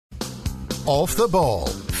Off the Ball.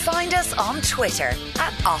 Find us on Twitter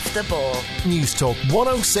at Off the Ball. News Talk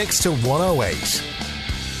 106 to 108.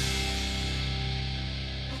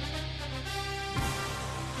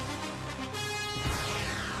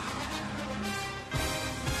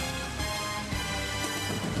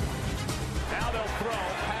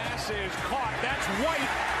 White,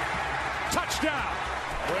 touchdown.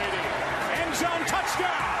 Brady, end zone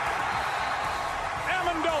touchdown.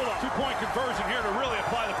 Amendola. 2-point conversion here to really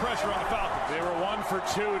apply the pressure on the Falcons. They were 1 for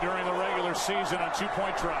 2 during the regular season on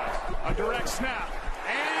 2-point tries. A direct snap,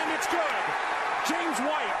 and it's good. James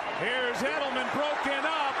White. Here's Edelman broken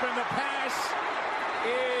up, and the pass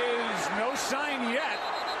is no sign yet.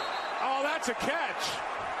 Oh, that's a catch.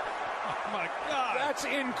 Oh, my God. That's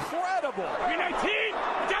incredible. 19.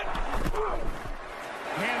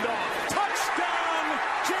 Handoff. Touchdown,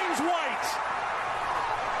 James White.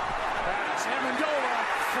 Pass. Amendola.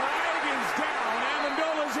 Flag is down.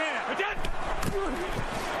 Amendola's in.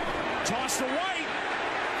 Toss to White.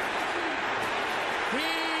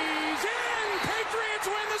 He's in. Patriots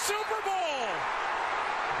win the Super Bowl.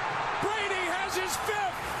 Brady has his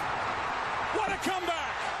 5th. What a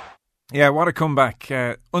comeback. Yeah, what a comeback.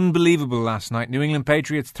 Unbelievable last night. New England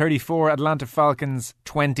Patriots 34, Atlanta Falcons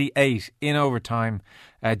 28 in overtime.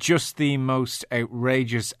 Just the most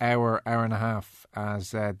outrageous hour and a half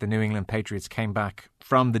as the New England Patriots came back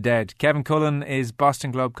from the dead. Kevin Cullen is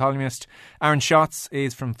Boston Globe columnist. Aaron Schatz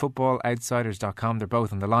is from footballoutsiders.com. They're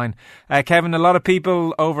both on the line. Kevin, a lot of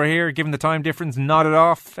people over here, given the time difference, nodded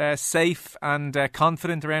off, safe and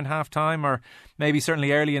confident around half-time, or maybe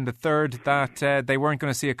certainly early in the third, that they weren't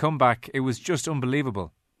going to see a comeback. It was just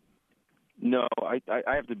unbelievable. No, I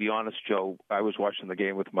have to be honest, Joe. I was watching the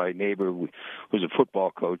game with my neighbor who's a football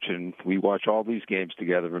coach, and we watch all these games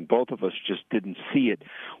together, and both of us just didn't see it.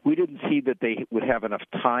 We didn't see that they would have enough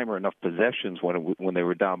time or enough possessions when they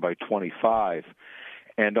were down by 25.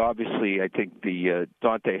 And obviously, I think the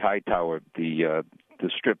Dante Hightower, the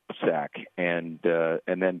strip sack, and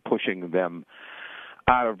then pushing them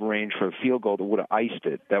out of range for a field goal that would have iced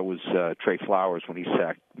it. That was Trey Flowers when he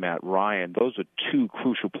sacked Matt Ryan. Those are 2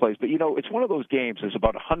 crucial plays. But, it's one of those games. There's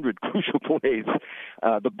about 100 crucial plays.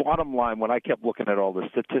 The bottom line, when I kept looking at all the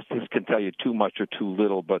statistics, can tell you too much or too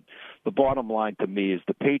little. But the bottom line to me is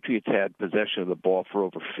the Patriots had possession of the ball for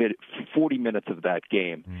over 40 minutes of that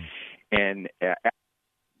game. And I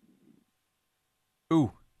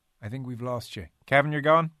think we've lost you. Kevin, you're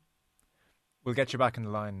gone? We'll get you back in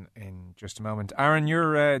the line in just a moment. Aaron,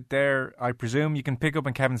 you're there. I presume you can pick up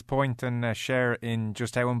on Kevin's point and share in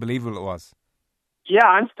just how unbelievable it was. Yeah,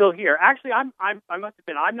 I'm still here. Actually, I must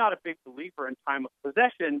admit, I'm not a big believer in time of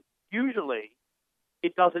possession. Usually,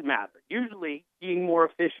 it doesn't matter. Usually, being more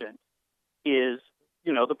efficient is,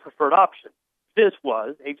 the preferred option. This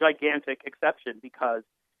was a gigantic exception because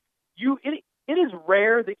it is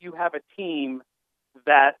rare that you have a team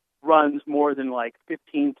that runs more than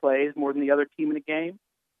 15 plays, more than the other team in a game.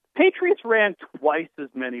 Patriots ran twice as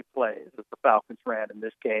many plays as the Falcons ran in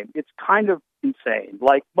this game. It's kind of insane.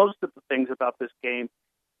 Like most of the things about this game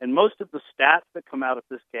and most of the stats that come out of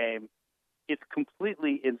this game, it's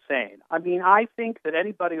completely insane. I mean, I think that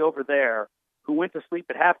anybody over there who went to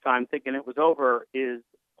sleep at halftime thinking it was over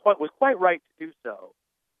was quite right to do so,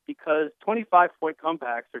 because 25-point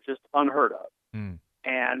comebacks are just unheard of.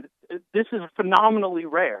 And this is phenomenally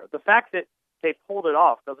rare. The fact that they pulled it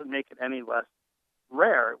off doesn't make it any less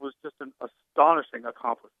rare. It was just an astonishing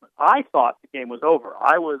accomplishment. I thought the game was over.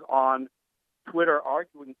 I was on Twitter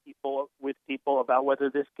arguing with people about whether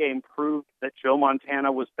this game proved that Joe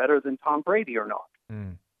Montana was better than Tom Brady or not.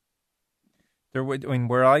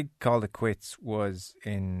 Where I called it quits was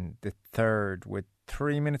in the third with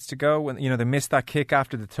 3 minutes to go. When they missed that kick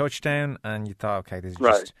after the touchdown, and you thought, okay, this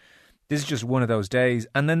is just one of those days.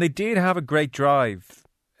 And then they did have a great drive,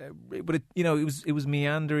 but it was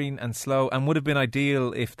meandering and slow, and would have been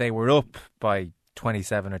ideal if they were up by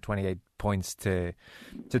 27 or 28 points to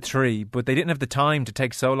 3, but they didn't have the time to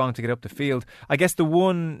take so long to get up the field. I guess the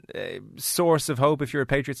one source of hope, if you're a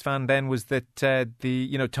Patriots fan, then was that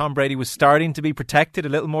Tom Brady was starting to be protected a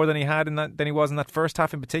little more than he was in that first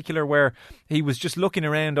half in particular, where he was just looking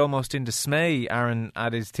around almost in dismay, Aaron,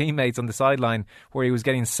 at his teammates on the sideline, where he was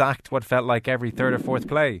getting sacked what felt like every third or fourth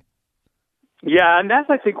play. Yeah, and that's,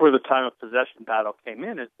 I think, where the time of possession battle came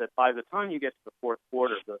in, is that by the time you get to the fourth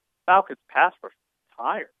quarter, the Falcons pass rush was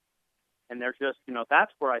tired. And they're just,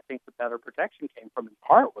 that's where I think the better protection came from in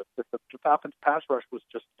part, was that the Falcons pass rush was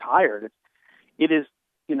just tired. It is,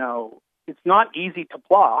 it's not easy to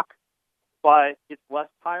block, but it's less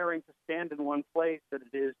tiring to stand in one place than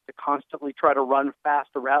it is to constantly try to run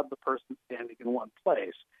fast around the person standing in one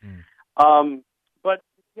place. But,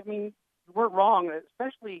 You weren't wrong,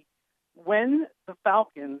 especially when the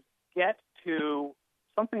Falcons get to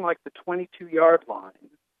something like the 22-yard line.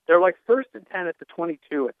 They're like 1st and 10 at the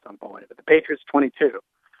 22 at some point, at the Patriots 22,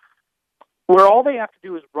 where all they have to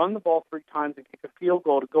do is run the ball 3 times and kick a field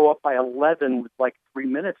goal to go up by 11 with like 3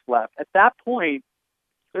 minutes left. At that point,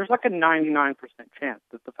 there's like a 99% chance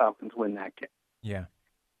that the Falcons win that game. Yeah.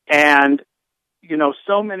 And,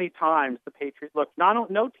 so many times the Patriots, look,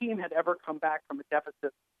 no team had ever come back from a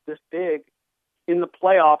deficit this big in the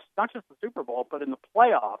playoffs, not just the Super Bowl, but in the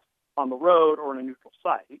playoffs on the road or in a neutral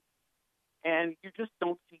site. And you just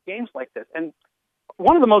don't see games like this. And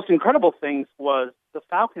one of the most incredible things was the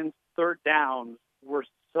Falcons' third downs were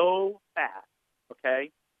so fast, okay?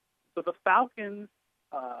 So the Falcons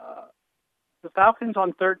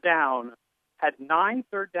on third down had 9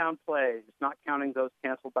 third down plays, not counting those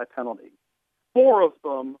canceled by penalty. 4 of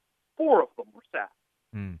them were sacked.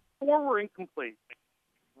 4 were incomplete.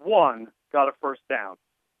 1 got a first down.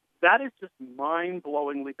 That is just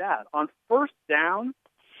mind-blowingly bad. On first down,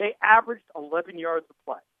 they averaged 11 yards of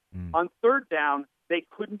play. On third down, they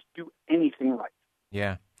couldn't do anything right.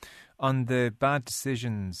 Yeah. On the bad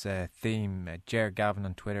decisions theme, Jared Gavin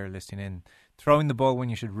on Twitter listening in, throwing the ball when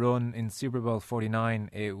you should run. In Super Bowl 49,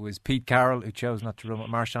 it was Pete Carroll who chose not to run with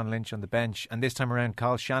Marshawn Lynch on the bench. And this time around,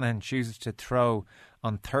 Kyle Shanahan chooses to throw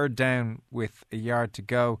on third down with a yard to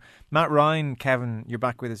go. Matt Ryan, Kevin, you're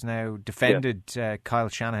back with us now, defended Kyle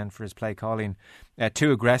Shanahan for his play calling.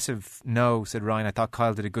 Too aggressive? No, said Ryan. I thought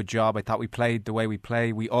Kyle did a good job. I thought we played the way we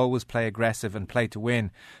play. We always play aggressive and play to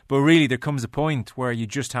win. But really, there comes a point where you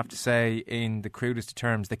just have to say, in the crudest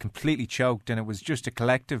terms, they completely choked, and it was just a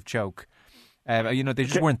collective choke. They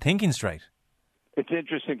just weren't thinking straight. It's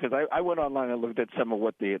interesting because I went online and looked at some of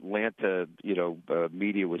what the Atlanta,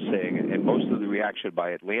 media was saying, and most of the reaction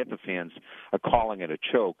by Atlanta fans are calling it a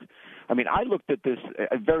choke. I mean, I looked at this.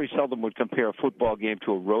 I very seldom would compare a football game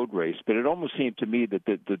to a road race, but it almost seemed to me that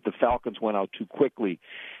the Falcons went out too quickly,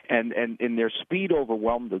 and in their speed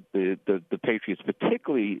overwhelmed the Patriots,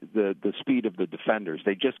 particularly the speed of the defenders.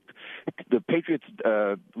 The Patriots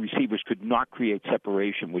receivers could not create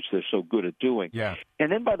separation, which they're so good at doing. Yeah.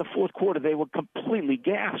 And then by the fourth quarter, they were completely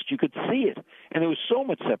gassed. You could see it, and there was so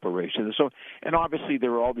much separation. And obviously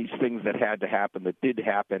there were all these things that had to happen that did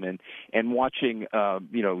happen, and watching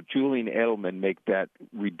Julian Edelman make that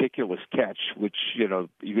ridiculous catch, which you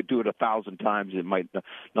could do it 1,000 times, it might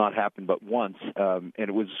not happen but once, and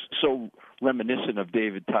it was so reminiscent of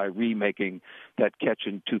David Tyree making that catch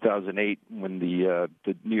in 2008 when the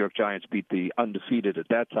New York Giants beat the undefeated at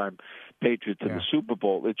that time Patriots in the Super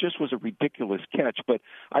Bowl. It just was a ridiculous catch, but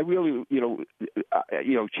I really,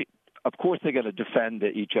 of course they're going to defend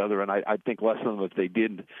each other, and I'd think less of them if they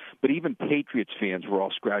didn't. But even Patriots fans were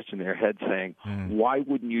all scratching their heads saying, why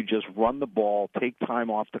wouldn't you just run the ball, take time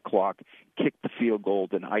off the clock, kick the field goal,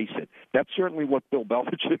 and ice it? That's certainly what Bill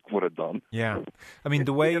Belichick would have done. Yeah. I mean,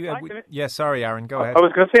 the way... sorry, Aaron, go ahead. I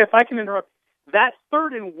was going to say, if I can interrupt, that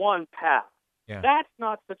 3rd and 1 pass, that's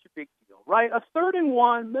not such a big deal, right? A 3rd and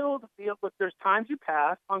 1, middle of the field, look, there's times you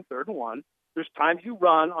pass on 3rd and 1. There's times you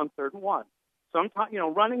run on 3rd and 1. Sometimes,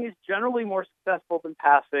 running is generally more successful than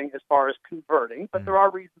passing as far as converting, but there are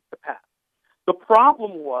reasons to pass. The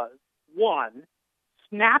problem was, 1,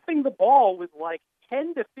 snapping the ball with like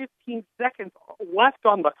 10 to 15 seconds left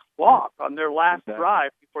on the clock on their last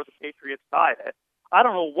drive before the Patriots tied it. I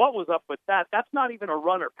don't know what was up with that. That's not even a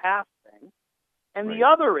run or pass thing. And the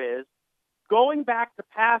other is going back to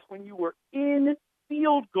pass when you were in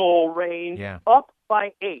field goal range up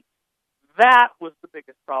by 8. That was the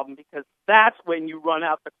biggest problem because that's when you run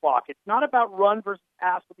out the clock. It's not about run versus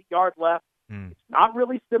pass with a yard left. It's not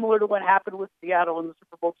really similar to what happened with Seattle in the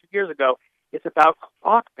Super Bowl 2 years ago. It's about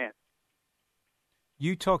clock management.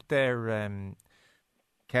 You talked there,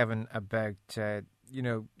 Kevin, about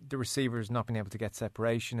the receivers not being able to get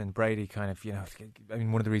separation, and Brady kind of,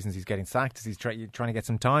 one of the reasons he's getting sacked is he's trying to get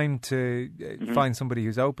some time to find somebody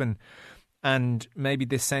who's open. And maybe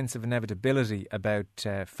this sense of inevitability about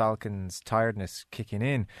Falcons' tiredness kicking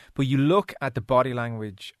in. But you look at the body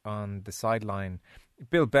language on the sideline.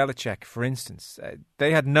 Bill Belichick, for instance, they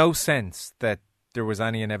had no sense that there was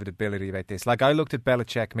any inevitability about this. Like, I looked at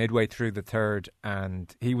Belichick midway through the third,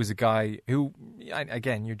 and he was a guy who,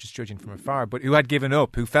 again, you're just judging from afar, but who had given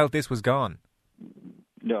up, who felt this was gone.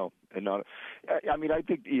 No, and not. I mean, I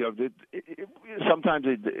think sometimes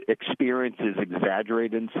experience is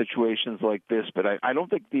exaggerated in situations like this, but I don't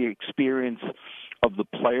think the experience of the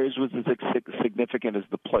players was as significant as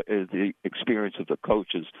the experience of the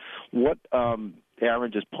coaches. What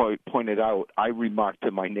Aaron just pointed out, I remarked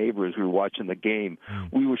to my neighbors who were watching the game.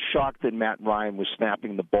 We were shocked that Matt Ryan was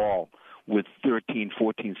snapping the ball with 13,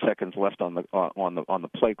 14 seconds left on the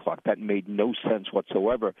play clock. That made no sense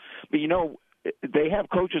whatsoever. But they have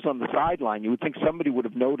coaches on the sideline. You would think somebody would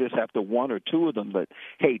have noticed after one or two of them that,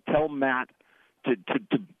 hey, tell Matt to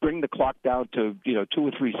bring the clock down to 2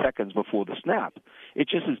 or 3 seconds before the snap. It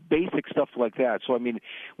just is basic stuff like that. So I mean,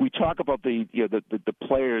 we talk about the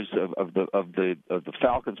players of the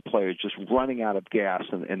Falcons players just running out of gas,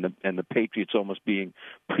 and the Patriots almost being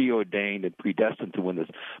preordained and predestined to win this.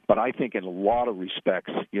 But I think in a lot of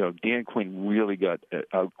respects, Dan Quinn really got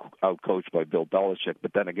out coached by Bill Belichick.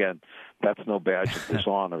 But then again, that's no badge of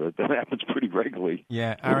dishonor. That happens pretty regularly.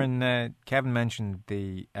 Yeah, Aaron, Kevin mentioned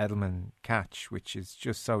the Edelman catch, which is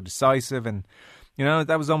just so decisive, and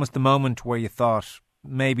that was almost the moment where you thought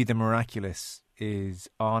maybe the miraculous is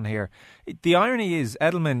on here. The irony is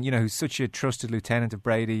Edelman, who's such a trusted lieutenant of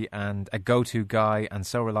Brady and a go-to guy and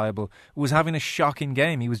so reliable, was having a shocking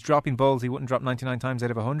game. He was dropping balls he wouldn't drop 99 times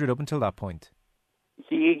out of 100 up until that point.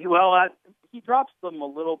 He drops them a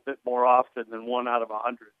little bit more often than 1 out of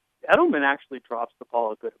 100. Edelman actually drops the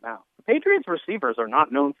ball a good amount. The Patriots receivers are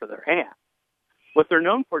not known for their hands. What they're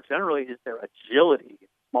known for generally is their agility in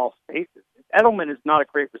small spaces. Edelman is not a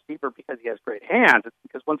great receiver because he has great hands. It's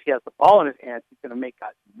because once he has the ball in his hands, he's going to make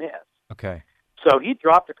guys miss. Okay. So he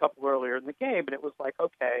dropped a couple earlier in the game, and it was like,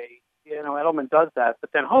 okay, Edelman does that. But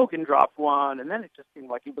then Hogan dropped one, and then it just seemed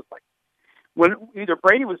like he was like, when either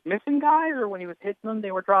Brady was missing guys or when he was hitting them,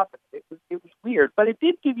 they were dropping. It was weird. But it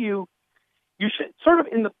did give you should sort of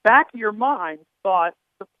in the back of your mind thought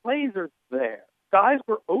the plays are there. Guys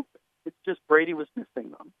were open. It's just Brady was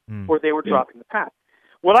missing them, or they were dropping the pass.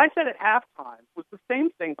 What I said at halftime was the same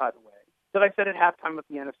thing, by the way, that I said at halftime of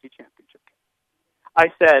the NFC Championship game. I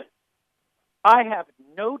said, I have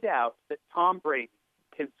no doubt that Tom Brady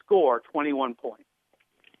can score 21 points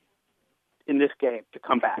in this game to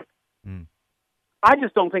come back. I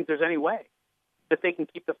just don't think there's any way that they can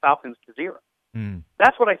keep the Falcons to 0.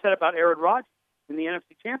 That's what I said about Aaron Rodgers in the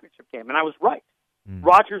NFC Championship game, and I was right.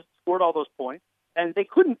 Rodgers scored all those points, and they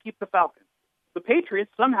couldn't keep the Falcons. The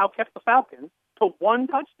Patriots somehow kept the Falcons to 1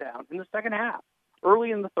 touchdown in the second half,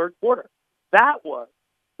 early in the third quarter. That was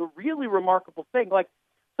the really remarkable thing. Like,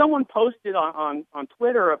 someone posted on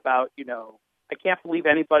Twitter about, I can't believe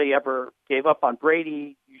anybody ever gave up on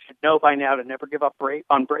Brady. You should know by now to never give up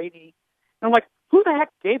on Brady. And I'm like, who the heck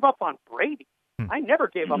gave up on Brady? I never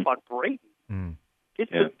gave up on Brady.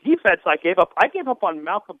 It's the defense I gave up. I gave up on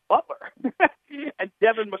Malcolm Butler and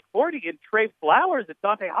Devin McCourty and Trey Flowers and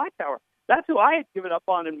Dante Hightower. That's who I had given up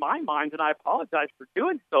on in my mind, and I apologize for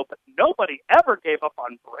doing so, but nobody ever gave up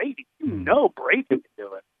on Brady. Brady can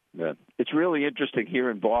do it. Yeah. It's really interesting here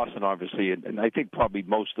in Boston, obviously, and I think probably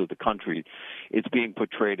most of the country, it's being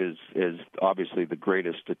portrayed as obviously the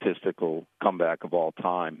greatest statistical comeback of all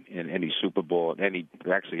time in any Super Bowl, any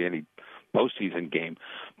postseason game.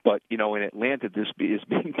 But, in Atlanta, this is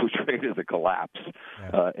being portrayed as a collapse.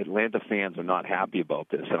 Yeah. Atlanta fans are not happy about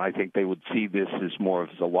this, and I think they would see this as more of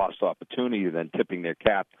a lost opportunity than tipping their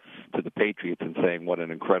cap to the Patriots and saying, what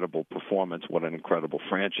an incredible performance, what an incredible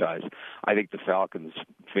franchise. I think the Falcons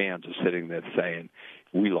fans are sitting there saying,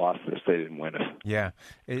 we lost this, they didn't win it. Yeah.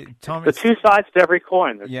 Tom, the two sides to every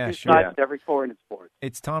coin. There's two sides to every coin in sports.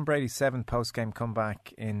 It's Tom Brady's 7th post-game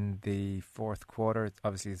comeback in the fourth quarter. It's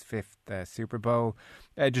obviously his 5th Super Bowl.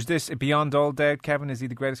 Does this, beyond all doubt, Kevin, is he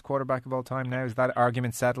the greatest quarterback of all time now? Is that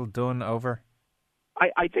argument settled, done, over?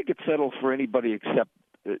 I think it's settled for anybody except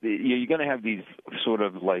you're going to have these sort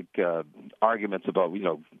of arguments about,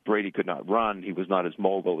 Brady could not run. He was not as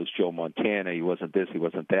mobile as Joe Montana. He wasn't this, he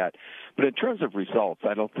wasn't that. But in terms of results,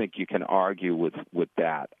 I don't think you can argue with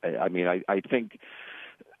that. I think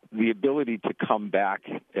the ability to come back,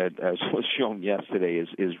 as was shown yesterday,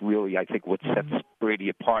 is really, I think, what sets Brady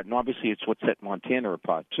apart. And obviously it's what set Montana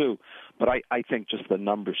apart, too. But I think just the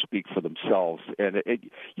numbers speak for themselves. And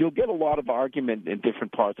you'll get a lot of argument in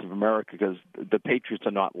different parts of America because the Patriots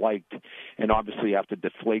are not liked. And obviously after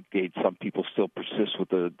Deflategate, some people still persist with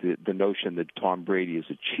the notion that Tom Brady is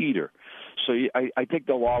a cheater. So I think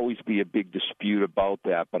there'll always be a big dispute about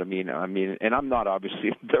that. But I mean, and I'm not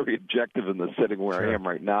obviously very objective in the setting where I am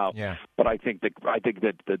right now. Yeah. But I think that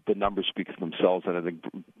the numbers speak for themselves, and I think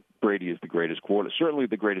Brady is certainly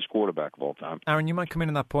the greatest quarterback of all time. Aaron, you might come in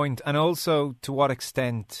on that point, and also to what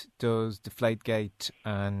extent does Deflategate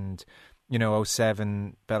and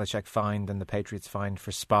 07 Belichick fined and the Patriots fined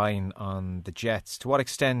for spying on the Jets? To what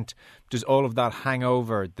extent does all of that hang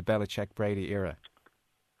over the Belichick-Brady era?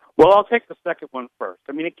 Well, I'll take the second one first.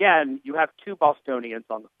 Again, you have two Bostonians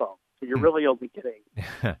on the phone, so you're really only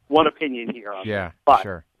getting one opinion here on this. But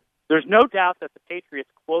sure. There's no doubt that the Patriots,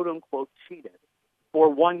 quote-unquote, cheated for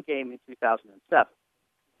one game in 2007.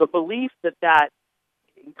 the belief that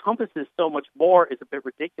encompasses so much more is a bit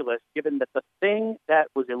ridiculous, given that the thing that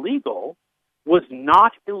was illegal was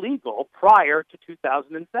not illegal prior to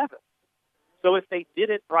 2007. So if they did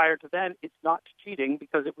it prior to then, it's not cheating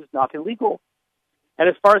because it was not illegal. And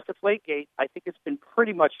as far as Deflategate, I think it's been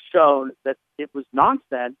pretty much shown that it was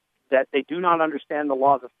nonsense, that they do not understand the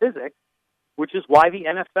laws of physics, which is why the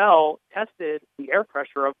NFL tested the air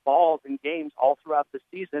pressure of balls in games all throughout the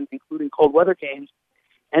season, including cold weather games,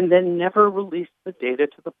 and then never released the data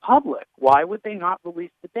to the public. Why would they not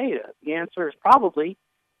release the data? The answer is probably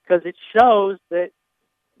because it shows that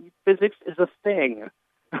physics is a thing,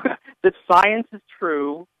 that science is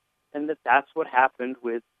true, and that that's what happened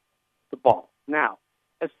with the ball. Now,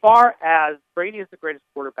 as far as Brady is the greatest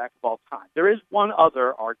quarterback of all time, there is one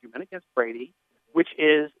other argument against Brady, which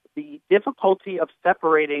is the difficulty of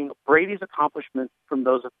separating Brady's accomplishments from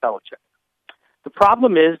those of Belichick. The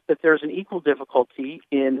problem is that there's an equal difficulty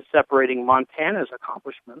in separating Montana's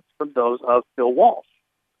accomplishments from those of Bill Walsh,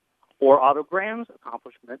 or Otto Graham's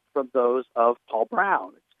accomplishments from those of Paul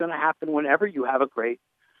Brown. It's going to happen whenever you have a great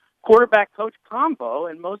quarterback-coach combo,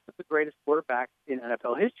 and most of the greatest quarterbacks in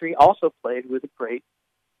NFL history also played with a great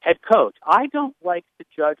head coach. I don't like to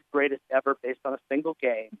judge greatest ever based on a single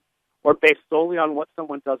game or based solely on what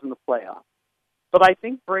someone does in the playoffs. But I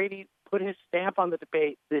think Brady put his stamp on the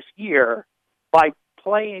debate this year by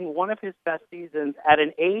playing one of his best seasons at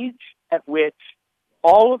an age at which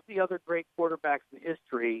all of the other great quarterbacks in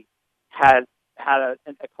history had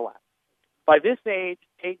a collapse. By this age,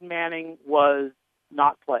 Peyton Manning was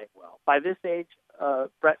not playing well. By this age,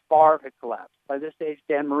 Brett Favre had collapsed. By this age,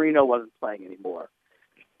 Dan Marino wasn't playing anymore.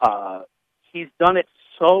 He's done it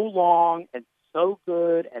so long and so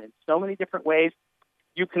good and in so many different ways.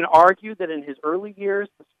 You can argue that in his early years,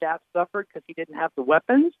 the stats suffered because he didn't have the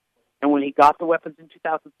weapons. And when he got the weapons in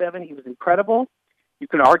 2007, he was incredible. You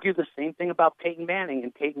can argue the same thing about Peyton Manning.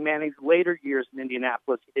 In Peyton Manning's later years in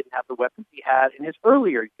Indianapolis, he didn't have the weapons he had in his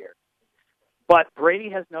earlier years. But Brady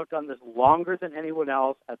has now done this longer than anyone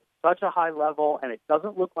else at such a high level, and it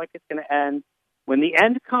doesn't look like it's going to end. When the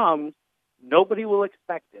end comes, nobody will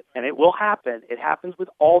expect it, and it will happen. It happens with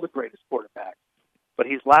all the greatest quarterbacks. But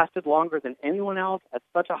he's lasted longer than anyone else at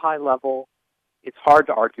such a high level, it's hard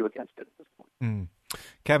to argue against it at this point.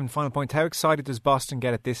 Kevin, final point. How excited does Boston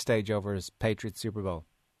get at this stage over his Patriots Super Bowl?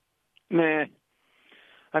 Meh.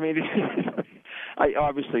 I mean,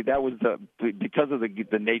 obviously that was because of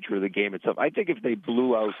the nature of the game itself. I think if they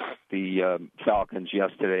blew out the Falcons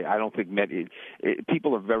yesterday, I don't think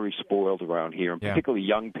people are very spoiled around here, and particularly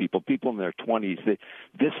young people in their 20s.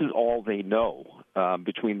 This is all they know.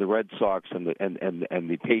 Between the Red Sox and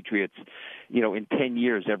the Patriots, in 10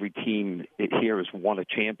 years, every team here has won a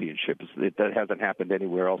championship. That hasn't happened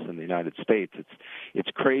anywhere else in the United States. It's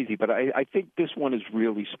crazy, but I think this one is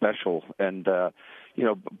really special. And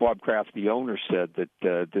Bob Kraft, the owner, said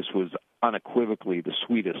that this was unequivocally the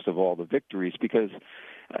sweetest of all the victories because,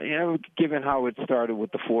 given how it started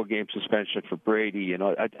with the 4-game suspension for Brady,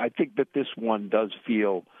 I think that this one does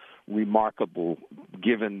feel remarkable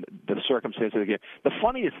given the circumstances of the game. The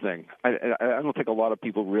funniest thing, I don't think a lot of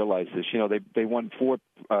people realize this, they won 4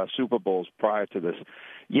 Super Bowls prior to this.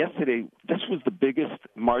 Yesterday, this was the biggest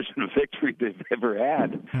margin of victory they've ever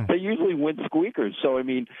had. They usually win squeakers, so I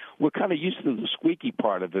mean, we're kind of used to the squeaky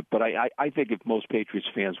part of it, but I think if most Patriots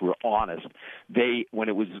fans were honest, when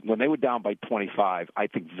they were down by 25, I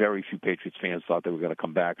think very few Patriots fans thought they were going to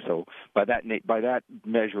come back. So by that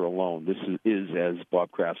measure alone, this is as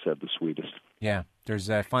Bob Kraft said, the sweetest. Yeah, there's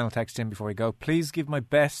a final text in before we go. Please give my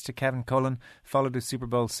best to Kevin Cullen. Followed the Super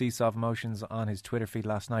Bowl seesaw of emotions on his Twitter feed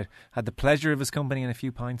last night. Had the pleasure of his company and a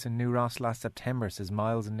few pints in New Ross last September, says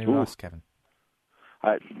Miles in New Ross, Kevin.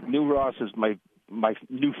 New Ross is my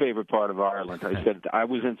new favorite part of Ireland. I said I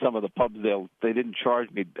was in some of the pubs. They didn't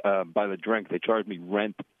charge me by the drink. They charged me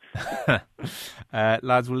rent.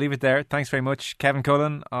 Lads, we'll leave it there. Thanks very much. Kevin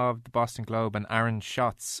Cullen of the Boston Globe and Aaron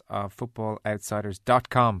Schatz of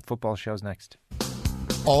FootballOutsiders.com. Football shows next.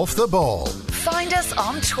 Off the Ball. Find us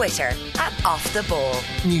on Twitter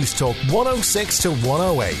 @OffTheBall. News Talk 106 to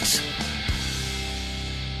 108.